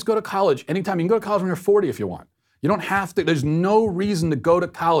always go to college anytime. You can go to college when you're 40 if you want. You don't have to. There's no reason to go to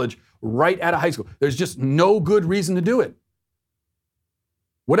college right out of high school. There's just no good reason to do it.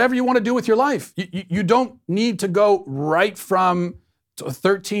 Whatever you want to do with your life. You don't need to go right from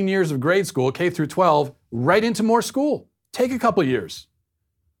 13 years of grade school, K through 12, right into more school. Take a couple years.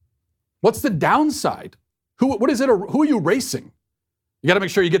 What's the downside? What is it? Who are you racing? You got to make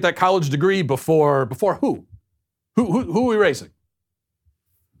sure you get that college degree before who? Who are we racing?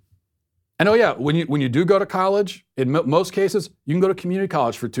 And when you do go to college, in most cases, you can go to community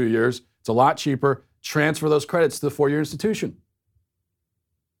college for 2 years. It's a lot cheaper. Transfer those credits to the 4-year institution.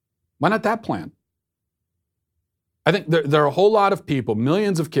 Why not that plan? I think there are a whole lot of people,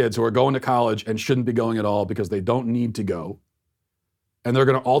 millions of kids who are going to college and shouldn't be going at all because they don't need to go. And they're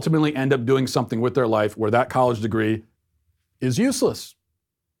going to ultimately end up doing something with their life where that college degree is useless.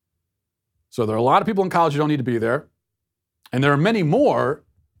 So there are a lot of people in college who don't need to be there. And there are many more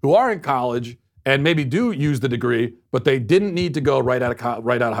who are in college and maybe do use the degree, but they didn't need to go right out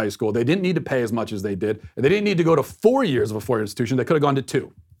of high school. They didn't need to pay as much as they did. And they didn't need to go to 4 years of a 4-year institution. They could have gone to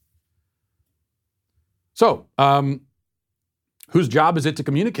 2. So, whose job is it to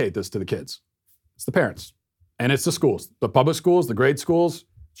communicate this to the kids? It's the parents. And it's the schools. The public schools, the grade schools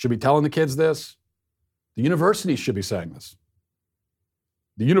should be telling the kids this. The universities should be saying this.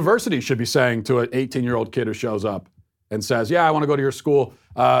 The university should be saying to an 18-year-old kid who shows up and says, yeah, I want to go to your school.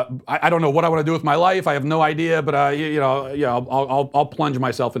 I don't know what I want to do with my life. I have no idea, but I'll plunge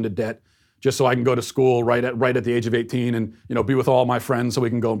myself into debt just so I can go to school right at the age of 18 and be with all my friends so we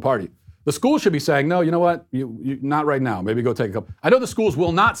can go and party. The school should be saying, no, you know what? You not right now. Maybe go take a couple. I know the schools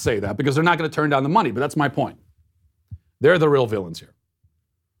will not say that because they're not going to turn down the money, but that's my point. They're the real villains here.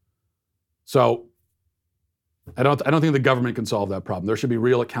 So I don't think the government can solve that problem. There should be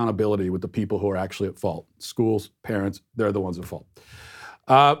real accountability with the people who are actually at fault. Schools, parents, they're the ones at fault.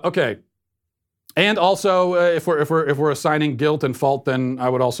 Okay. And also, if we're assigning guilt and fault, then I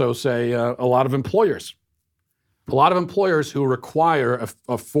would also say a lot of employers. A lot of employers who require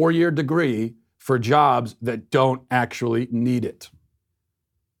a 4-year degree for jobs that don't actually need it.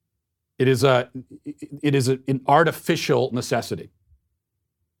 It is an artificial necessity.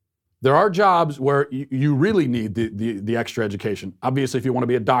 There are jobs where you really need the extra education. Obviously, if you want to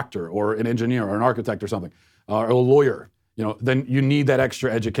be a doctor or an engineer or an architect or something, or a lawyer, then you need that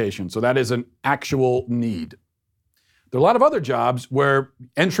extra education. So that is an actual need. There are a lot of other jobs where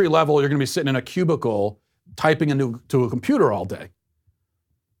entry level, you're going to be sitting in a cubicle typing into a computer all day.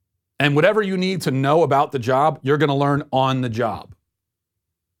 And whatever you need to know about the job, you're going to learn on the job.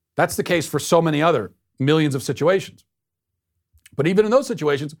 That's the case for so many other millions of situations. But even in those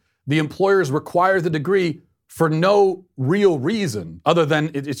situations, the employers require the degree for no real reason other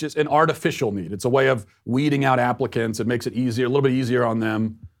than it's just an artificial need. It's a way of weeding out applicants. It makes it easier, a little bit easier on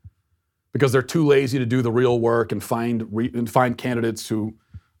them because they're too lazy to do the real work and find candidates who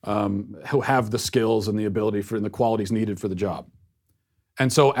have the skills and the ability and the qualities needed for the job.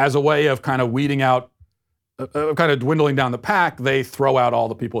 And so as a way of kind of weeding out, kind of dwindling down the pack, they throw out all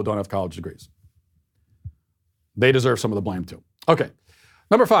the people who don't have college degrees. They deserve some of the blame too. Okay.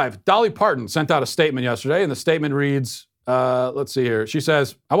 Number 5, Dolly Parton sent out a statement yesterday, and the statement reads, let's see here. She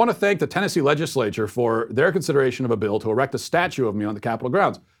says, I want to thank the Tennessee legislature for their consideration of a bill to erect a statue of me on the Capitol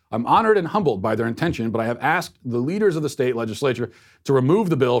grounds. I'm honored and humbled by their intention, but I have asked the leaders of the state legislature to remove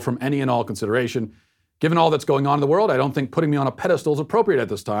the bill from any and all consideration. Given all that's going on in the world, I don't think putting me on a pedestal is appropriate at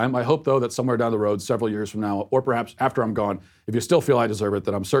this time. I hope, though, that somewhere down the road, several years from now, or perhaps after I'm gone, if you still feel I deserve it,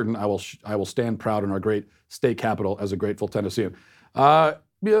 then I'm certain I will stand proud in our great state capital as a grateful Tennessean.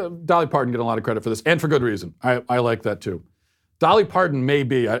 Dolly Parton getting a lot of credit for this, and for good reason. I like that too. Dolly Parton may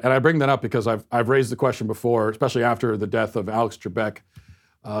be, and I bring that up because I've raised the question before, especially after the death of Alex Trebek,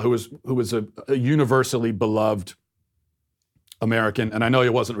 who was a universally beloved American, and I know he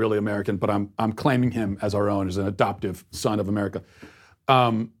wasn't really American, but I'm claiming him as our own, as an adoptive son of America.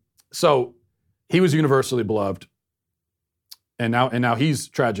 So he was universally beloved, and now he's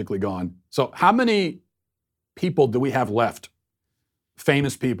tragically gone. So how many people do we have left?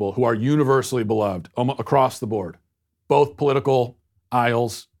 Famous people who are universally beloved across the board, both political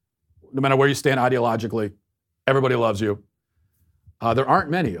aisles, no matter where you stand ideologically, everybody loves you. There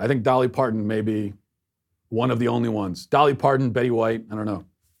aren't many. I think Dolly Parton may be one of the only ones. Dolly Parton, Betty White, I don't know.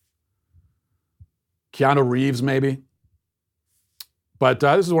 Keanu Reeves, maybe. But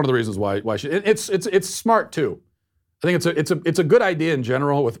this is one of the reasons why she. It's smart too. I think it's a good idea in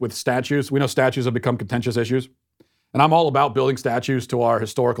general with statues. We know statues have become contentious issues. And I'm all about building statues to our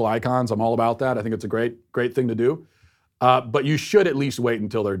historical icons. I'm all about that. I think it's a great thing to do. But you should at least wait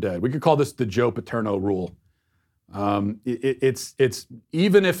until they're dead. We could call this the Joe Paterno rule. It's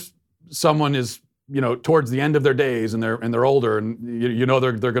even if someone is towards the end of their days and they're older and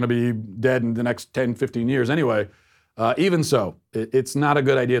they're going to be dead in the next 10, 15 years anyway. Even so, it's not a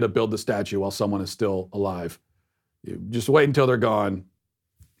good idea to build the statue while someone is still alive. You just wait until they're gone,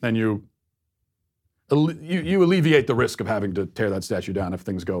 and you alleviate the risk of having to tear that statue down if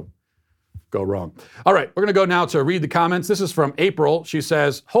things go wrong. All right, we're going to go now to read the comments. This is from April. She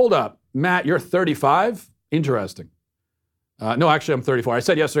says, hold up, Matt, you're 35? Interesting. No, actually, I'm 34. I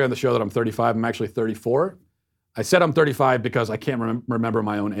said yesterday on the show that I'm 35. I'm actually 34. I said I'm 35 because I can't remember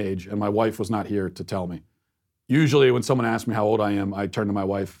my own age, and my wife was not here to tell me. Usually when someone asks me how old I am, I turn to my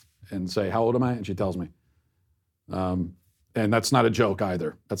wife and say, how old am I? And she tells me. And that's not a joke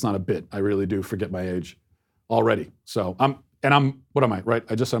either. That's not a bit. I really do forget my age already. So what am I, right?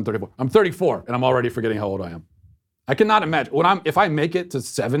 I just said I'm 34. I'm 34, and I'm already forgetting how old I am. I cannot imagine. If I make it to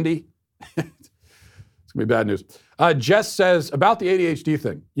 70, it's going to be bad news. Jess says, about the ADHD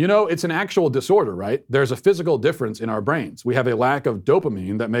thing, it's an actual disorder, right? There's a physical difference in our brains. We have a lack of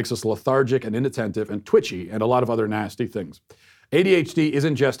dopamine that makes us lethargic and inattentive and twitchy and a lot of other nasty things. ADHD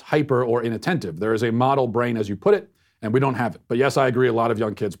isn't just hyper or inattentive. There is a model brain, as you put it, and we don't have it. But yes, I agree, a lot of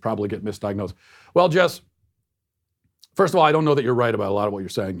young kids probably get misdiagnosed. Well, Jess, first of all, I don't know that you're right about a lot of what you're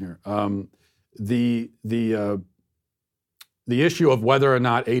saying here. The issue of whether or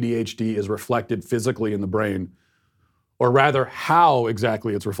not ADHD is reflected physically in the brain, or rather how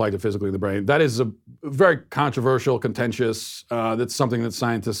exactly it's reflected physically in the brain, that is a very controversial, contentious. That's something that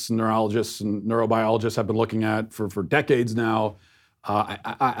scientists, and neurologists, and neurobiologists have been looking at for decades now.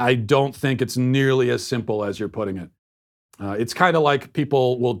 I don't think it's nearly as simple as you're putting it. It's kind of like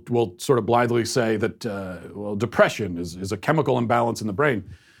people will sort of blithely say that depression is a chemical imbalance in the brain,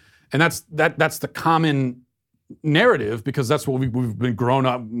 and that's the common narrative because that's what we've been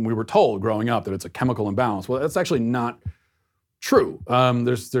we were told growing up, that it's a chemical imbalance. Well, that's actually not true.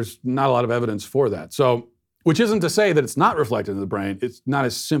 There's not a lot of evidence for that. So, which isn't to say that it's not reflected in the brain. It's not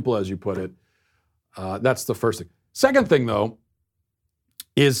as simple as you put it. That's the first thing. Second thing, though,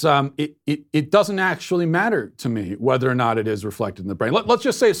 is it doesn't actually matter to me whether or not it is reflected in the brain. Let's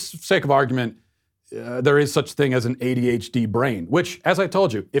just say, for sake of argument, there is such thing as an ADHD brain, which, as I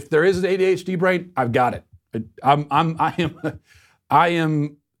told you, if there is an ADHD brain, I've got it. I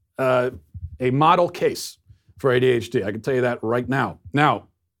am a model case for ADHD. I can tell you that right now. Now,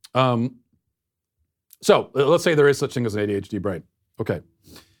 so let's say there is such thing as an ADHD brain. Okay.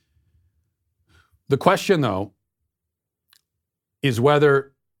 The question, though, is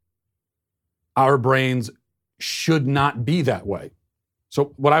whether our brains should not be that way.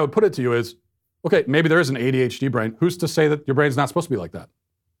 So what I would put it to you is, okay, maybe there is an ADHD brain. Who's to say that your brain's not supposed to be like that?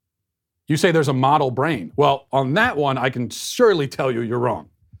 You say there's a model brain. Well, on that one, I can surely tell you you're wrong.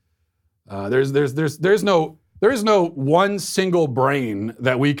 There is no one single brain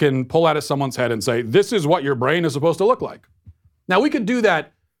that we can pull out of someone's head and say, this is what your brain is supposed to look like. Now, we could do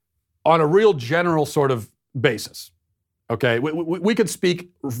that on a real general sort of basis. Okay, we could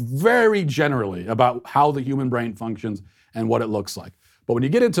speak very generally about how the human brain functions and what it looks like. But when you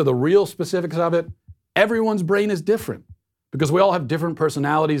get into the real specifics of it, everyone's brain is different because we all have different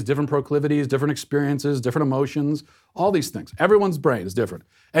personalities, different proclivities, different experiences, different emotions, all these things. Everyone's brain is different.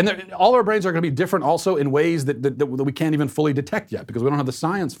 And all our brains are going to be different also in ways that we can't even fully detect yet because we don't have the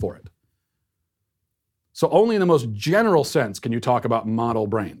science for it. So only in the most general sense can you talk about model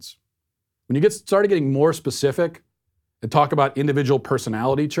brains. When you started getting more specific, and talk about individual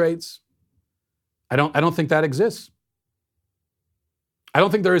personality traits, I don't think that exists. I don't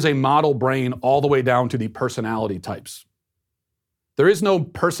think there is a model brain all the way down to the personality types. There is no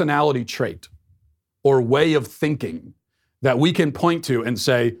personality trait or way of thinking that we can point to and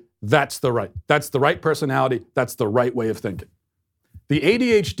say, that's the right personality, that's the right way of thinking. The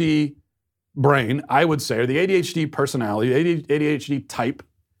ADHD brain, I would say, or the ADHD personality, ADHD type,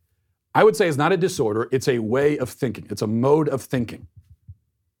 I would say is not a disorder, it's a way of thinking. It's a mode of thinking.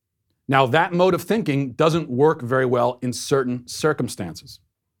 Now, that mode of thinking doesn't work very well in certain circumstances.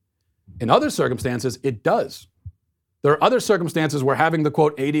 In other circumstances, it does. There are other circumstances where having the,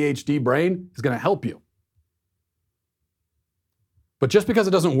 quote, ADHD brain is going to help you. But just because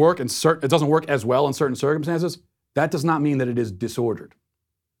it doesn't work as well in certain circumstances, that does not mean that it is disordered.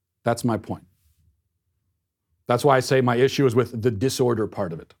 That's my point. That's why I say my issue is with the disorder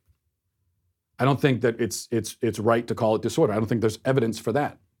part of it. I don't think that it's right to call it disorder. I don't think there's evidence for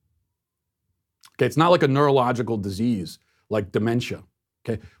that. Okay, it's not like a neurological disease like dementia.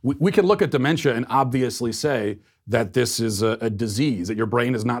 Okay, we can look at dementia and obviously say that this is a disease, that your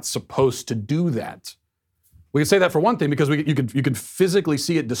brain is not supposed to do that. We can say that for one thing because you could physically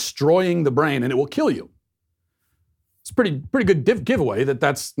see it destroying the brain and it will kill you. It's a pretty good giveaway that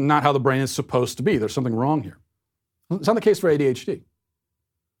that's not how the brain is supposed to be. There's something wrong here. It's not the case for ADHD.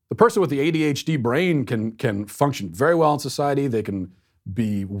 The person with the ADHD brain can function very well in society. They can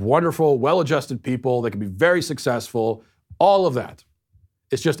be wonderful, well-adjusted people. They can be very successful. All of that.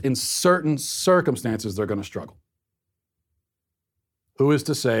 It's just in certain circumstances they're going to struggle. Who is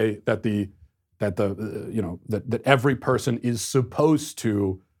to say that that every person is supposed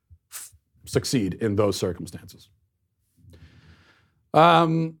to succeed in those circumstances?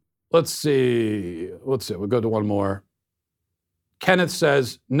 Let's see. We'll go to one more. Kenneth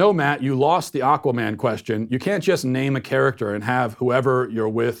says, no, Matt, you lost the Aquaman question. You can't just name a character and have whoever you're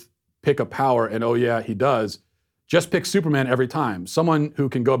with pick a power and, oh yeah, he does. Just pick Superman every time. Someone who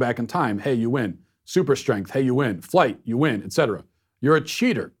can go back in time. Hey, you win. Super strength. Hey, you win. Flight. You win, etc. You're a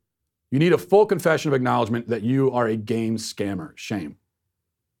cheater. You need a full confession of acknowledgement that you are a game scammer. Shame.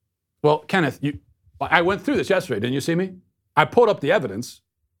 Well, Kenneth, I went through this yesterday. Didn't you see me? I pulled up the evidence.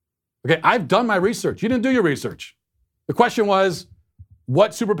 Okay, I've done my research. You didn't do your research. The question was,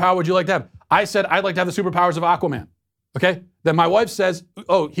 what superpower would you like to have? I said, I'd like to have the superpowers of Aquaman. Okay? Then my wife says,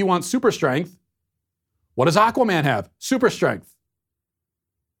 oh, he wants super strength. What does Aquaman have? Super strength.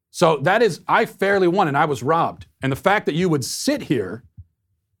 So that is, I fairly won and I was robbed. And the fact that you would sit here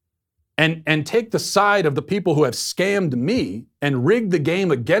and take the side of the people who have scammed me and rigged the game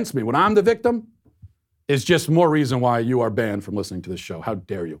against me when I'm the victim is just more reason why you are banned from listening to this show. How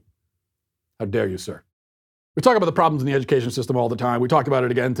dare you? How dare you, sir? We talk about the problems in the education system all the time. We talked about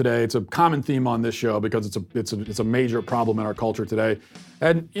it again today. It's a common theme on this show because it's a major problem in our culture today.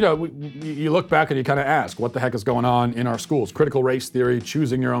 And you look back and you kind of ask, what the heck is going on in our schools? Critical race theory,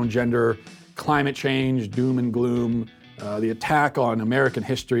 choosing your own gender, climate change, doom and gloom, the attack on American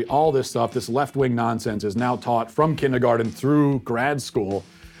history, all this stuff, this left-wing nonsense is now taught from kindergarten through grad school,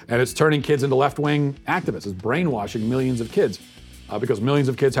 and it's turning kids into left-wing activists. It's brainwashing millions of kids. Because millions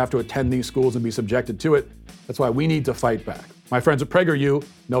of kids have to attend these schools and be subjected to it. That's why we need to fight back. My friends at PragerU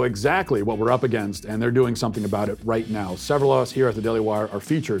know exactly what we're up against, and they're doing something about it right now. Several of us here at the Daily Wire are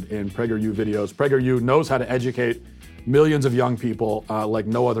featured in PragerU videos. PragerU knows how to educate millions of young people like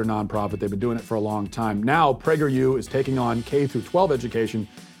no other nonprofit. They've been doing it for a long time. Now, PragerU is taking on K through 12 education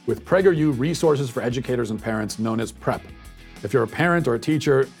with PragerU Resources for Educators and Parents, known as PrEP. If you're a parent or a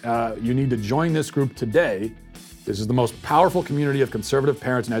teacher, you need to join this group today. This is the most powerful community of conservative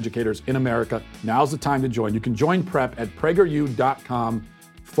parents and educators in America. Now's the time to join. You can join PrEP at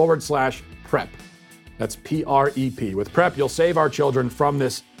PragerU.com/PrEP. That's PREP. With PrEP, you'll save our children from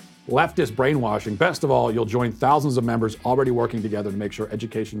this leftist brainwashing. Best of all, you'll join thousands of members already working together to make sure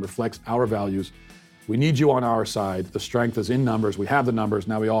education reflects our values. We need you on our side. The strength is in numbers. We have the numbers.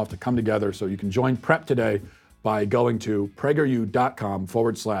 Now we all have to come together. So you can join PrEP today by going to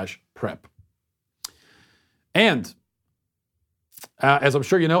PragerU.com/PrEP. And as I'm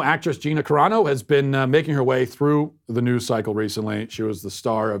sure you know, actress Gina Carano has been making her way through the news cycle recently. She was the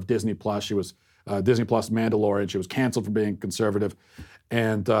star of Disney Plus. She was Disney Plus Mandalorian. She was canceled for being conservative.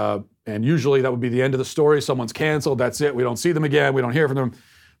 And usually that would be the end of the story. Someone's canceled. That's it. We don't see them again. We don't hear from them.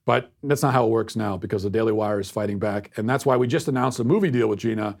 But that's not how it works now, because the Daily Wire is fighting back. And that's why we just announced a movie deal with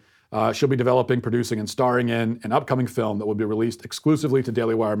Gina. She'll be developing, producing, and starring in an upcoming film that will be released exclusively to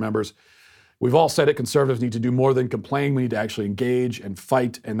Daily Wire members. We've all said it, conservatives need to do more than complain. We need to actually engage and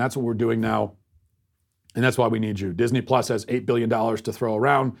fight, and that's what we're doing now. And that's why we need you. Disney Plus has $8 billion to throw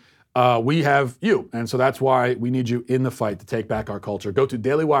around. We have you, and so that's why we need you in the fight to take back our culture. Go to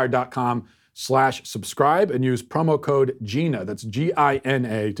dailywire.com/subscribe and use promo code GINA, that's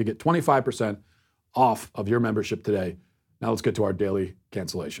GINA, to get 25% off of your membership today. Now let's get to our daily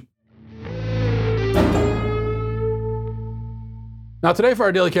cancellation. Now today for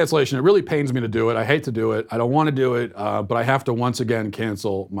our daily cancellation, it really pains me to do it. I hate to do it. I don't want to do it, but I have to once again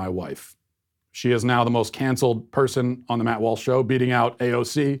cancel my wife. She is now the most canceled person on the Matt Walsh Show, beating out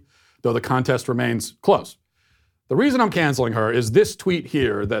AOC, though the contest remains close. The reason I'm canceling her is this tweet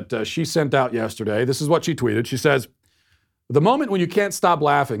here that she sent out yesterday. This is what she tweeted. She says, "The moment when you can't stop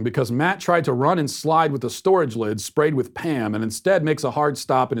laughing because Matt tried to run and slide with the storage lid sprayed with Pam and instead makes a hard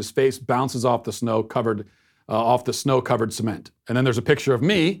stop and his face bounces off the snow-covered cement." And then there's a picture of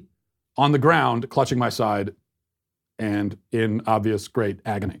me on the ground clutching my side and in obvious great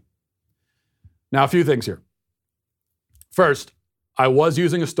agony. Now, a few things here. First, I was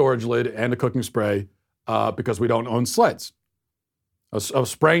using a storage lid and a cooking spray because we don't own sleds. I was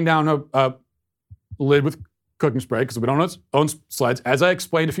spraying down a lid with cooking spray because we don't own sleds. As I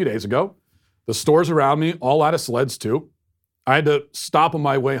explained a few days ago, the stores around me all out of sleds too. I had to stop on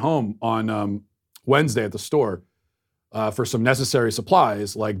my way home on Wednesday at the store for some necessary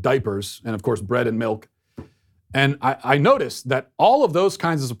supplies like diapers and, of course, bread and milk. And I noticed that all of those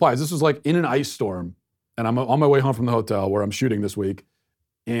kinds of supplies, this was like in an ice storm, and I'm on my way home from the hotel where I'm shooting this week,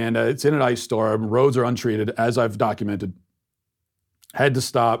 and it's in an ice storm, roads are untreated, as I've documented. Had to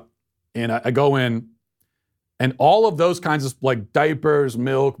stop, and I go in, and all of those kinds of like diapers,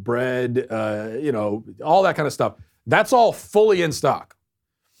 milk, bread, all that kind of stuff, that's all fully in stock.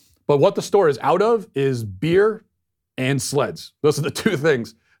 But what the store is out of is beer and sleds. Those are the two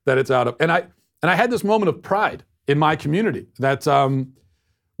things that it's out of. And I had this moment of pride in my community that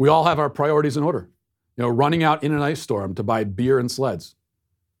we all have our priorities in order. Running out in an ice storm to buy beer and sleds.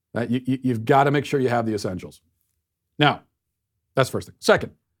 You've got to make sure you have the essentials. Now, that's first thing.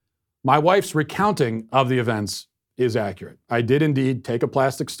 Second, my wife's recounting of the events is accurate. I did indeed take a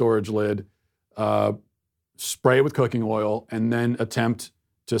plastic storage lid, spray it with cooking oil, and then attempt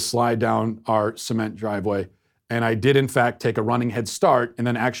to slide down our cement driveway. And I did, in fact, take a running head start and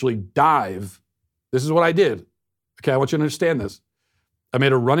then actually dive. This is what I did. Okay, I want you to understand this. I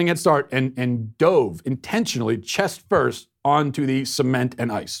made a running head start and dove intentionally, chest first, onto the cement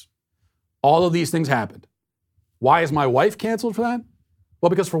and ice. All of these things happened. Why is my wife canceled for that?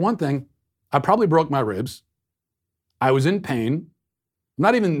 Well, because for one thing, I probably broke my ribs. I was in pain. I'm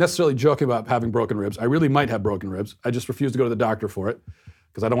not even necessarily joking about having broken ribs. I really might have broken ribs. I just refused to go to the doctor for it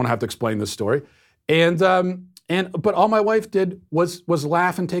because I don't want to have to explain this story. But all my wife did was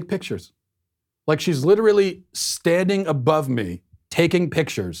laugh and take pictures. Like she's literally standing above me, taking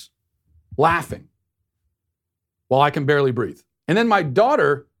pictures, laughing, while I can barely breathe. And then my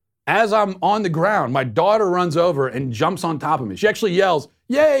daughter, as I'm on the ground, my daughter runs over and jumps on top of me. She actually yells,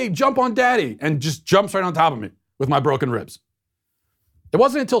 "Yay, jump on daddy," and just jumps right on top of me with my broken ribs. It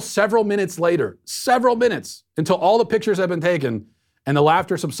wasn't until several minutes later, until all the pictures had been taken and the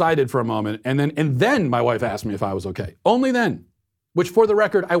laughter subsided for a moment, and then my wife asked me if I was okay. Only then, which for the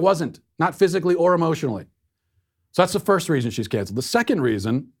record, I wasn't, not physically or emotionally. So that's the first reason she's canceled. The second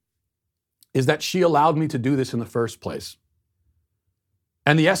reason is that she allowed me to do this in the first place.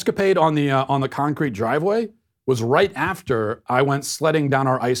 And the escapade on the concrete driveway was right after I went sledding down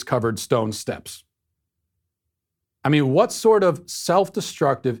our ice-covered stone steps. I mean, what sort of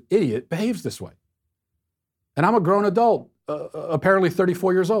self-destructive idiot behaves this way? And I'm a grown adult, apparently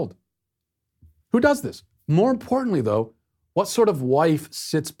 34 years old. Who does this? More importantly, though, what sort of wife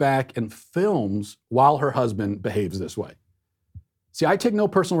sits back and films while her husband behaves this way? See, I take no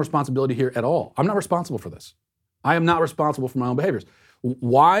personal responsibility here at all. I'm not responsible for this. I am not responsible for my own behaviors.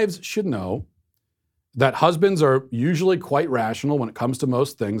 Wives should know that husbands are usually quite rational when it comes to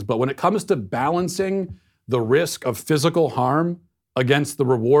most things, but when it comes to balancing the risk of physical harm against the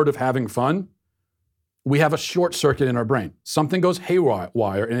reward of having fun, we have a short circuit in our brain. Something goes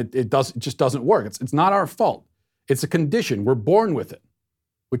haywire, and it just doesn't work. It's not our fault. It's a condition. We're born with it.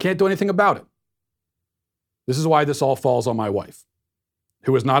 We can't do anything about it. This is why this all falls on my wife,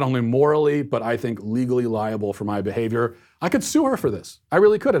 who is not only morally, but I think legally liable for my behavior. I could sue her for this. I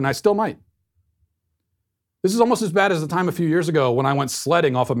really could, and I still might. This is almost as bad as the time a few years ago when I went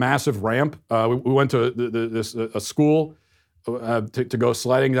sledding off a massive ramp. We went to a school to go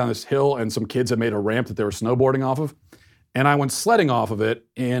sledding down this hill, and some kids had made a ramp that they were snowboarding off of. And I went sledding off of it,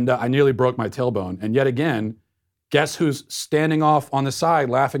 and I nearly broke my tailbone. And yet again, guess who's standing off on the side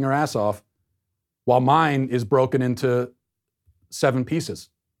laughing her ass off while mine is broken into 7 pieces?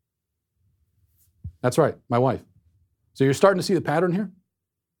 That's right, my wife. So you're starting to see the pattern here?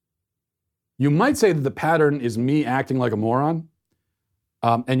 You might say that the pattern is me acting like a moron.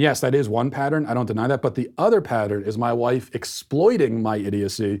 And yes, that is one pattern. I don't deny that. But the other pattern is my wife exploiting my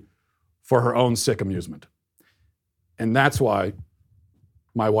idiocy for her own sick amusement. And that's why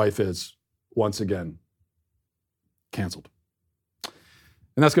my wife is, once again, canceled.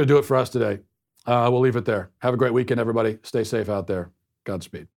 And that's going to do it for us today. We'll leave it there. Have a great weekend, everybody. Stay safe out there.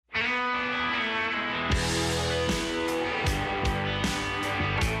 Godspeed.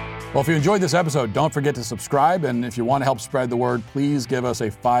 Well, if you enjoyed this episode, don't forget to subscribe. And if you want to help spread the word, please give us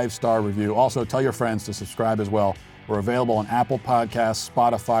a 5-star review. Also, tell your friends to subscribe as well. We're available on Apple Podcasts,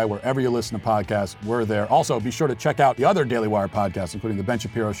 Spotify, wherever you listen to podcasts, we're there. Also, be sure to check out the other Daily Wire podcasts, including The Ben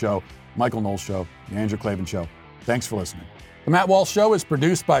Shapiro Show, Michael Knowles Show, The Andrew Klavan Show. Thanks for listening. The Matt Walsh Show is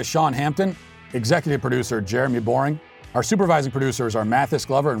produced by Sean Hampton, executive producer Jeremy Boring. Our supervising producers are Mathis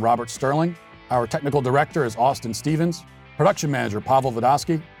Glover and Robert Sterling. Our technical director is Austin Stevens. Production manager Pavel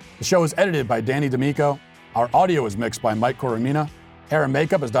Vodosky. The show is edited by Danny D'Amico. Our audio is mixed by Mike Coromina. Hair and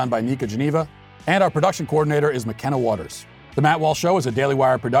makeup is done by Nika Geneva. And our production coordinator is McKenna Waters. The Matt Walsh Show is a Daily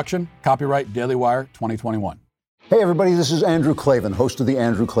Wire production. Copyright Daily Wire 2021. Hey, everybody, this is Andrew Klavan, host of The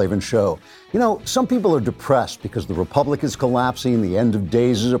Andrew Klavan Show. You know, some people are depressed because the Republic is collapsing, the end of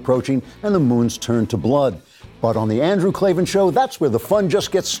days is approaching, and the moon's turned to blood. But on The Andrew Klavan Show, that's where the fun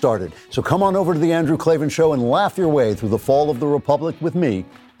just gets started. So come on over to The Andrew Klavan Show and laugh your way through the fall of the Republic with me,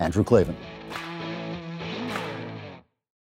 Andrew Klavan.